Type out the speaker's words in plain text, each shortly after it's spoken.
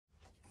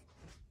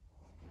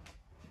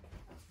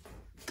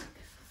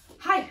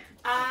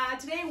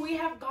today we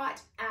have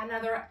got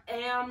another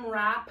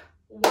Amrap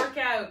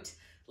workout.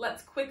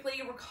 Let's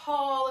quickly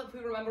recall if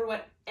we remember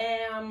what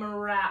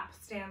Amrap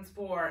stands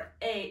for.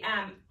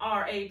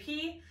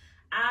 A-M-R-A-P,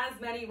 as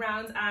many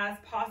rounds as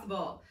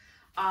possible.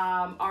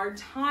 Our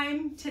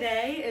time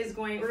today is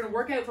we're going to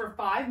work out for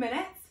 5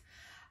 minutes,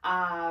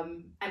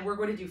 and we're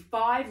going to do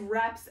 5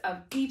 reps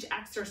of each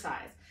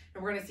exercise.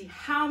 And we're going to see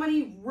how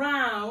many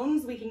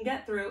rounds we can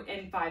get through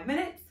in 5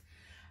 minutes.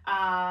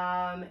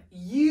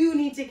 You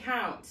need to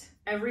count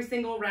every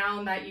single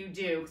round that you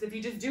do, because if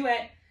you just do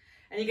it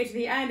and you get to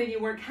the end and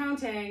you weren't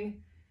counting,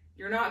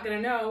 you're not going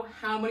to know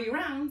how many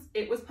rounds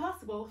it was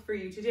possible for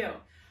you to do.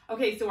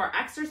 Okay, so our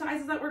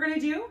exercises that we're going to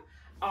do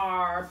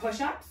are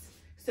push-ups.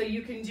 So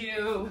you can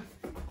do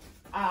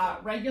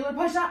regular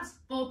push-ups,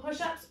 full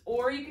push-ups,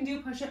 or you can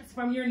do push-ups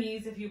from your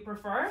knees if you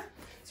prefer.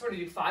 So we're going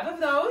to do 5 of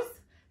those.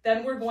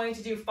 Then we're going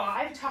to do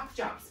 5 tuck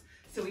jumps.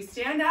 So we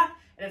stand up,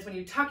 and it's when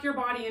you tuck your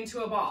body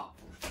into a ball.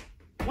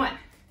 1,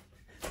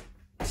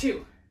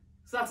 2.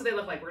 So that's what they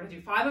look like. We're going to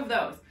do 5 of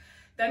those.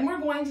 Then we're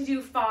going to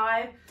do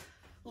 5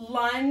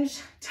 lunge,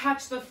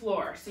 touch the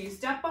floor. So you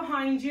step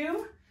behind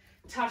you,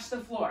 touch the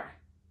floor.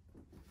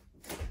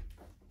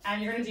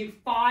 And you're going to do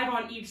 5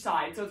 on each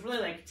side. So it's really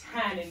like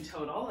 10 in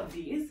total of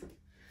these.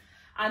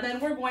 And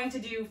then we're going to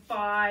do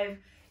 5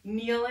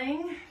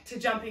 kneeling to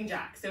jumping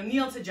jacks. So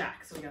kneel to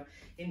jack. So we go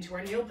into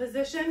our kneel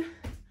position,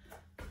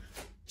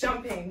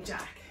 jumping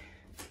jack.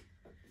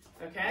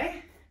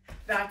 Okay,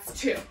 that's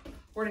 2.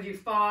 We're going to do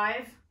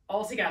 5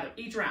 all together,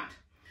 each round.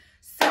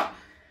 So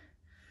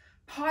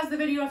pause the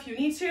video if you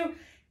need to.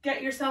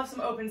 Get yourself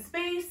some open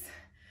space.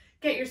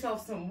 Get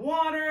yourself some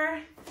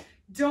water.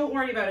 Don't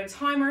worry about a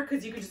timer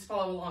because you can just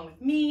follow along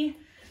with me.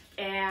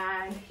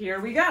 And here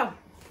we go.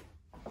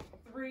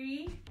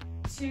 3,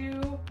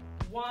 2,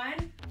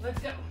 1,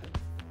 let's go.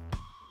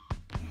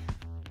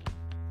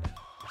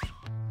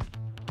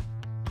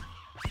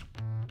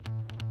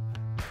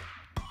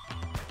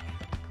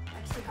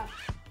 Next we have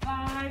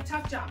 5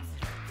 tuck jumps.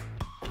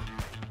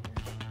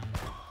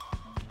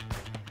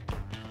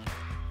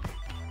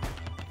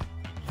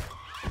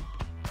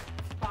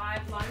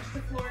 5 lunge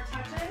to floor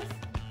touches.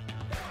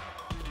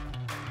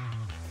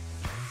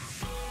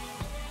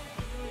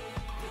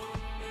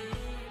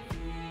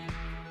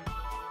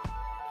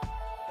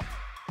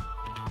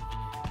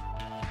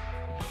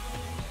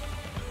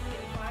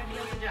 5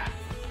 kneel to jacks.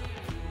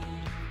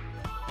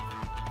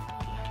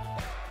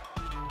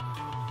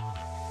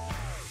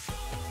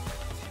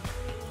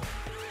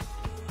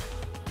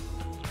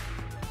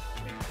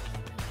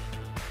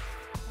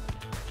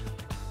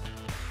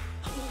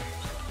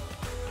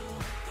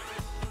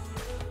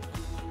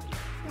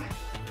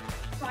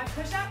 5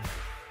 push-ups.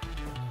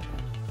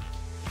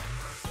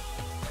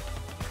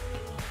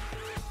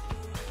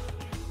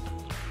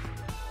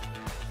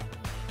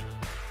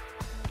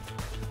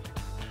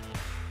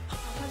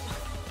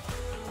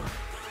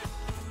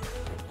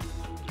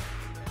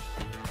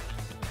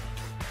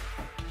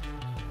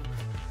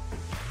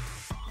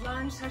 5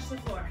 lunge, touch the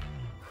floor.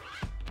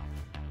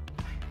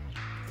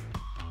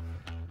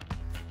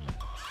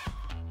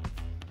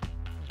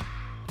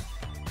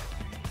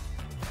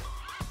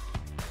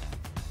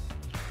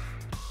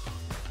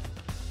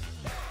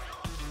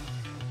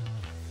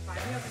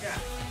 5 kneel to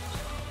jacks.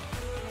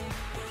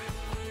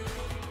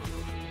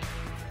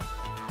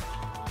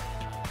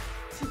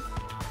 2,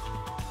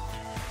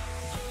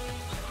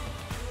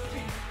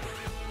 3,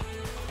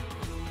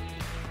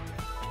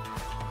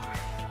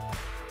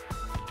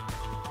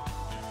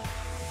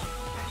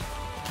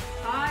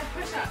 5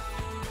 push-ups.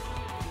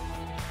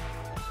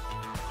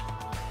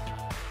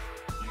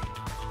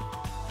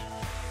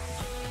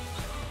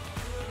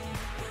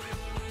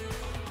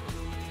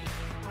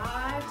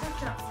 5 tuck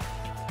jumps.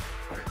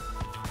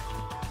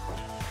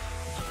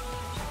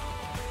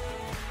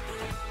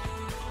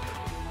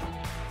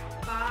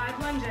 5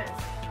 lunges.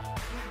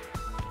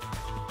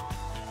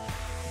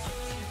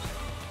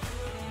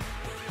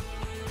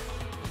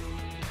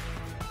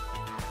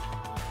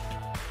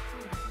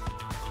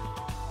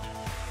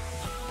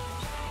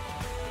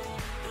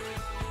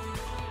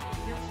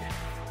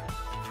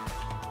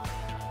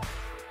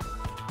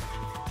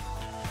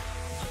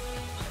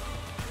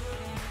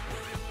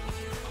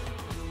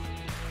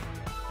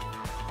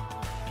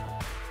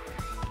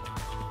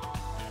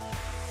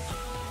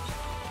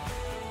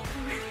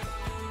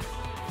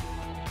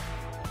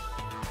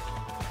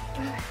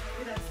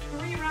 That's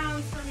 3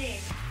 rounds for me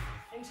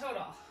in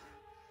total.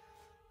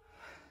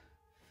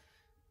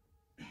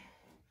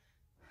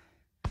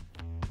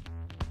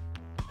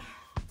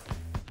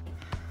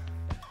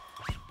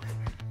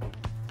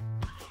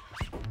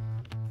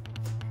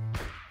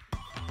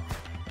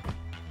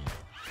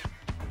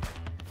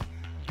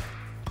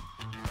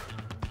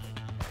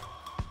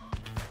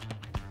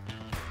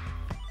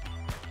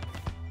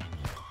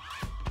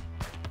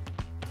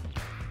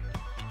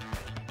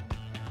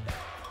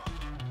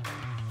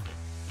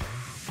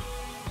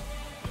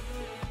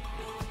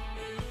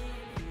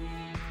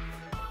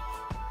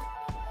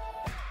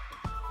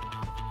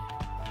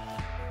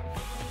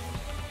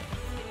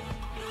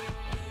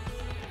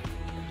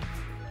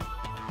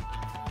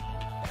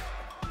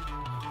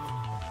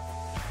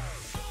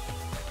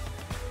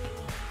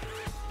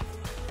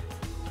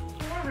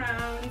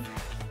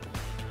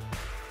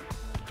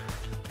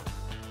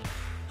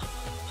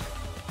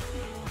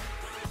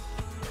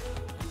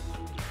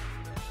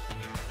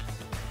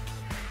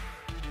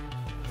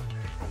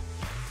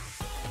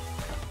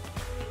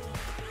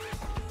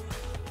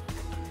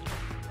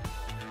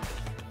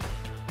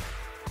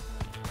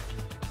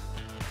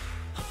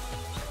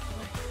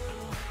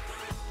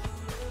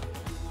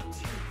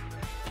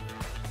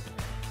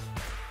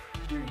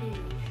 That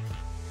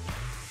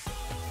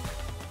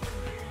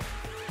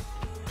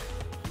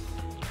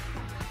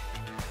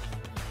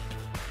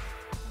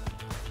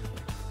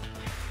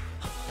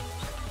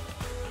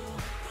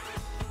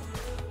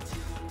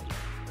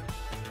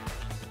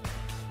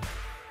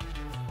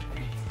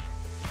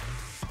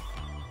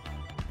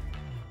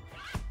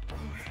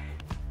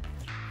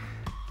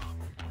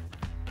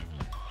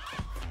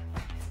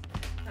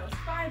was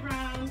 5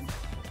 rounds.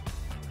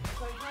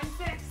 Going on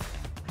 6.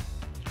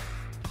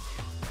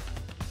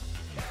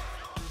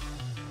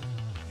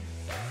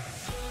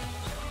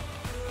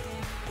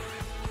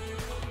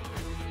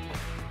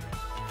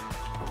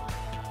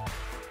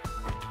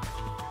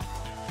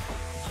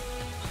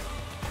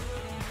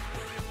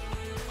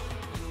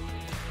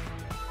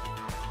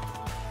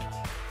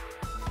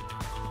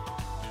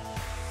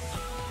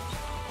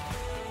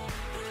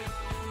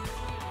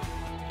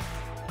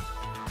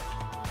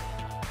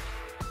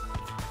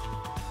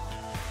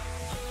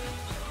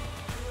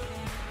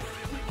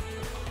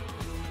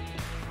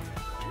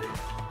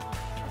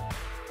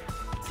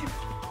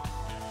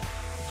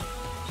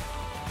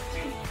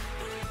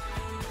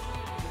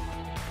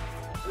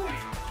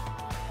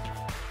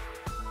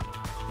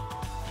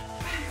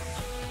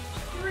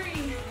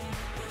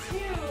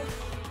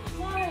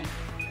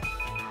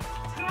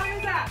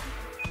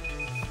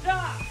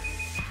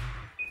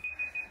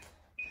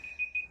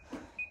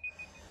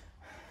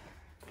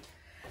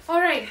 All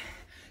right,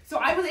 so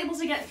I was able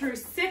to get through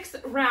 6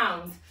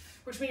 rounds,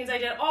 which means I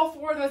did all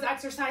 4 of those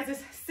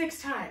exercises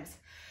 6 times.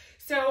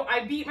 So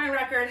I beat my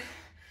record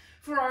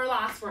for our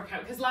last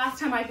workout, because last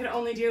time I could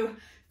only do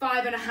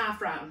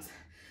 5.5 rounds.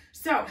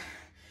 So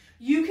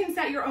you can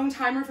set your own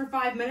timer for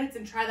 5 minutes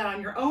and try that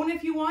on your own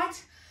if you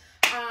want.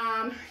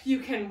 You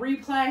can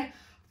replay,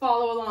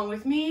 follow along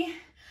with me.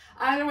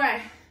 Either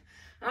way,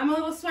 I'm a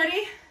little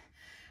sweaty.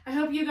 I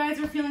hope you guys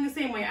are feeling the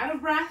same way, out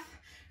of breath,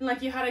 and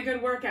like you had a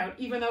good workout,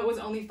 even though it was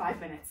only 5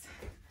 minutes.